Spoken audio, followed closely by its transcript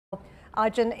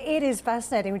Arjun, it is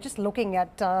fascinating. We're just looking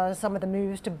at some of the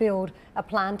moves to build a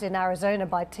plant in Arizona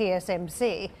by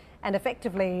TSMC. And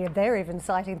effectively, they're even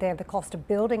citing there the cost of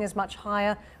building is much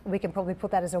higher. We can probably put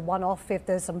that as a one-off if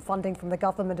there's some funding from the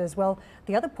government as well.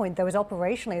 The other point, though, is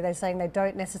operationally, they're saying they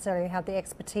don't necessarily have the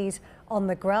expertise on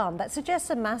the ground. That suggests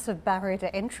a massive barrier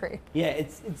to entry. Yeah,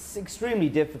 it's extremely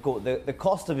difficult. The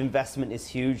cost of investment is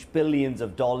huge, billions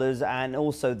of dollars, and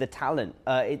also the talent.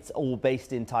 It's all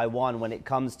based in Taiwan when it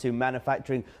comes to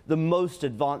manufacturing the most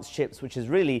advanced chips, which is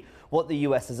really what the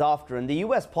US is after. And the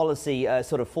US policy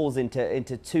sort of falls into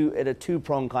a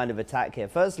two-pronged kind of attack here.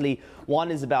 Firstly,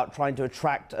 one is about trying to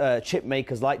attract chip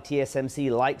makers like TSMC,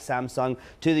 like Samsung,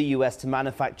 to the US to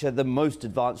manufacture the most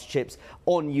advanced chips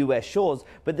on US shores.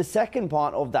 But the second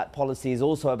part of that policy is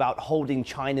also about holding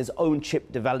China's own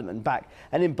chip development back.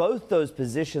 And in both those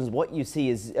positions, what you see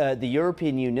is the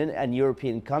European Union and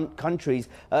European companies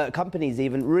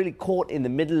even really caught in the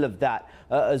middle of that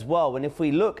as well. And if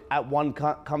we look at one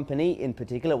company in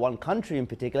particular, one country in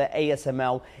particular,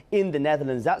 ASML in the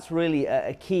Netherlands, that's really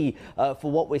a key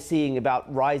for what we're seeing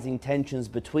about rising tensions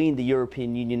between the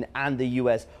European Union and the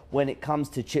US when it comes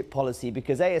to chip policy,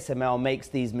 because ASML makes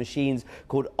these machines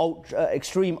called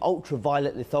extreme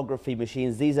ultraviolet lithography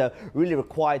machines. These are really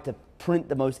required to print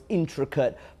the most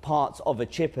intricate parts of a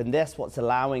chip, and that's what's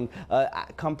allowing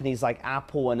companies like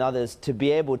Apple and others to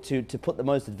be able to put the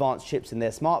most advanced chips in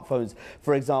their smartphones,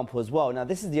 for example, as well. Now,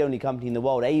 this is the only company in the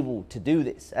world able to do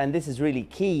this, and this is really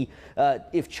key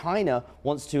if China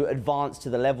wants to advance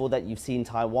to the level that you've seen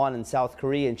Taiwan and South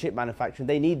Korea in chip manufacturing.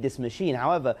 They need this machine.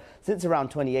 However, since around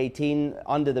 2018,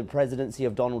 under the presidency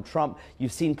of Donald Trump,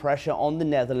 you've seen pressure on the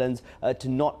Netherlands to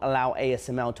not allow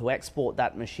ASML to export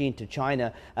that machine to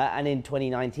China, and in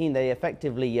 2019, they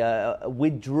effectively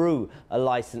withdrew a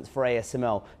license for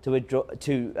ASML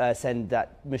to send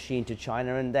that machine to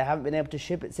China, and they haven't been able to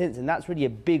ship it since. And that's really a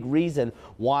big reason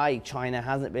why China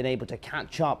hasn't been able to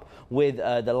catch up with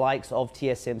the likes of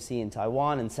TSMC in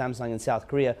Taiwan and Samsung in South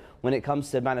Korea when it comes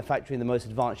to manufacturing the most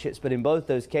advanced chips. But in both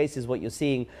those cases, what you're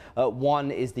seeing,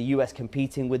 one is the US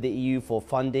competing with the EU for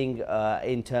funding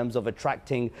in terms of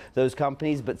attracting those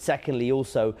companies, but secondly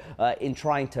also in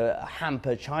trying to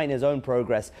hamper China's own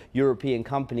progress, European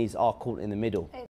companies are caught in the middle.